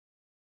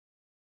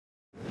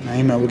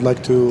Naima, I would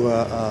like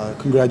to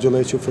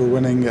congratulate you for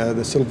winning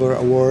the Silver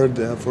Award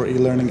for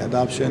e-learning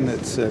adoption.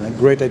 It's a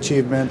great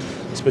achievement,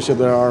 especially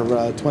there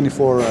are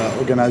 24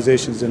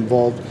 organizations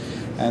involved,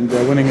 and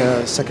winning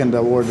a second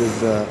award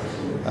is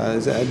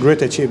a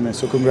great achievement,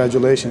 so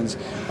congratulations.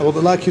 I would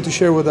like you to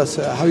share with us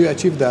how you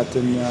achieved that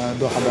in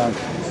Doha Bank.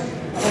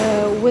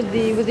 With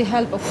the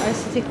help of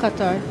ICT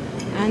Qatar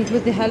and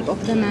with the help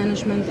of the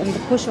management and the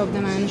push of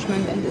the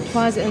management, and it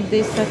was in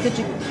the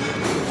strategy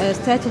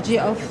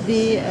of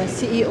the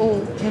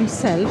CEO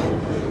himself.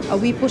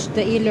 We pushed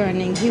the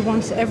e-learning. He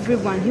wants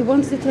everyone. He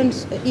wants the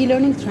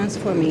e-learning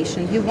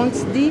transformation. He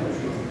wants the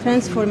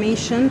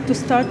transformation to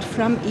start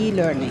from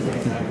e-learning.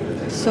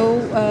 So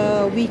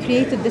we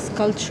created this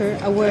culture,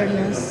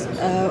 awareness,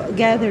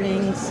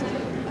 gatherings,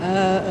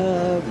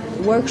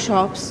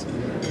 workshops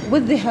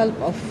with the help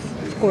of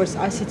course,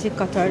 ICT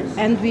Qatar,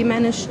 and we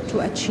managed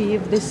to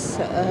achieve this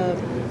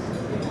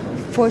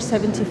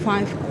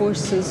 475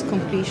 courses,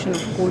 completion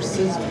of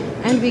courses,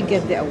 and we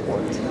get the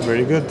award.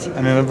 Very good,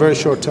 and in a very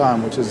short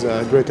time, which is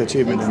a great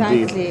achievement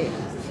indeed. Exactly.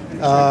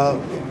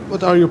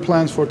 What are your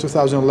plans for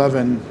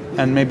 2011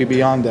 and maybe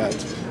beyond that?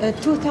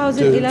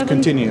 2011. To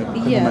continue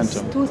the yes,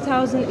 momentum.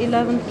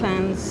 2011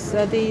 plans.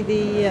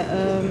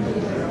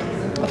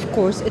 Of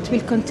course, it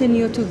will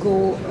continue to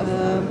go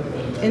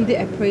in the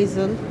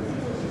appraisal.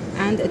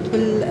 And it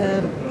will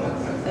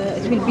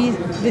be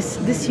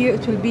this year.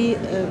 It will be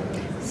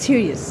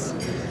serious.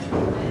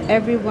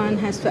 Everyone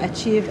has to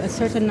achieve a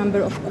certain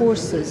number of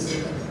courses,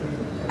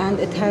 and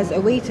it has a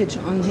weightage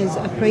on his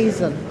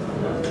appraisal,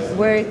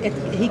 where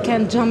he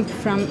can jump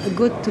from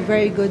good to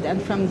very good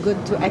and from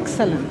good to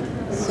excellent.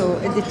 So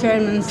it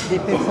determines the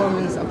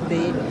performance of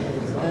the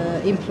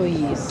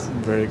employees.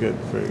 Very good.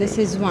 Very this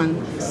good. is one.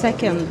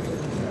 Second,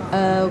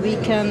 we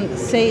can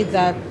say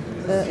that.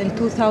 In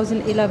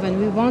 2011,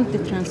 we want the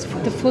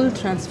full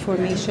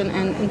transformation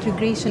and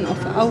integration of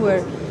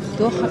our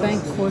Doha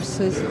Bank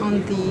courses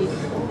on the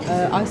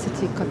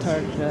ICT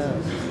Qatar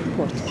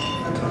portal.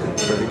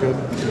 Very good.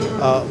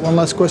 One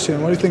last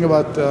question. What do you think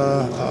about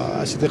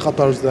ICT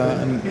Qatar's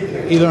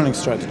e-learning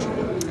strategy?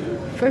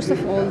 First of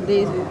all,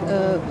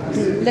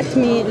 let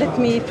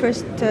me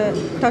first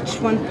touch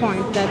one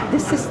point, that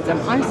this system,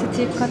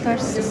 ICT Qatar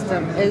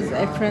system, is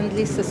a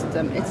friendly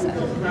system.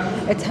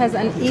 It has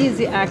an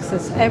easy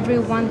access.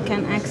 Everyone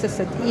can access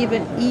it,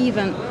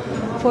 even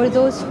for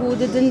those who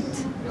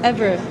didn't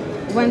ever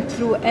went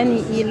through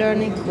any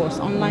e-learning course,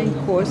 online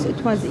course.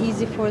 It was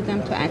easy for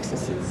them to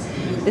access it.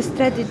 The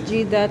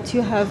strategy that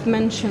you have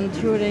mentioned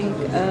during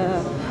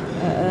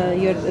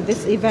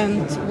this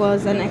event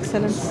was an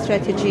excellent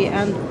strategy,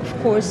 and of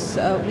course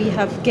we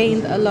have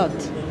gained a lot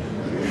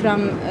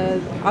from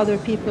other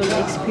people's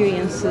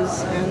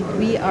experiences, and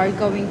we are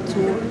going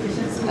to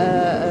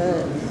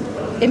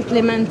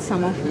implement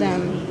some of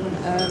them.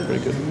 Very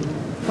good.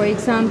 For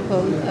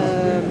example,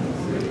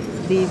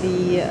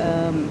 the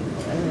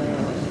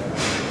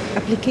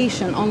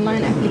application,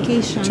 online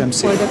application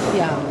HMC. for the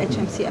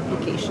HMC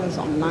applications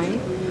online,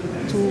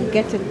 to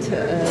get it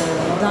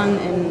done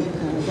in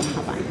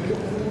Doha Bank.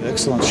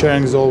 Excellent.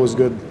 Sharing is always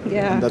good.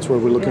 Yeah. And that's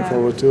what we're looking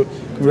forward to.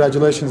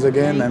 Congratulations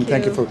again, and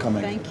thank you for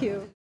coming. Thank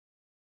you.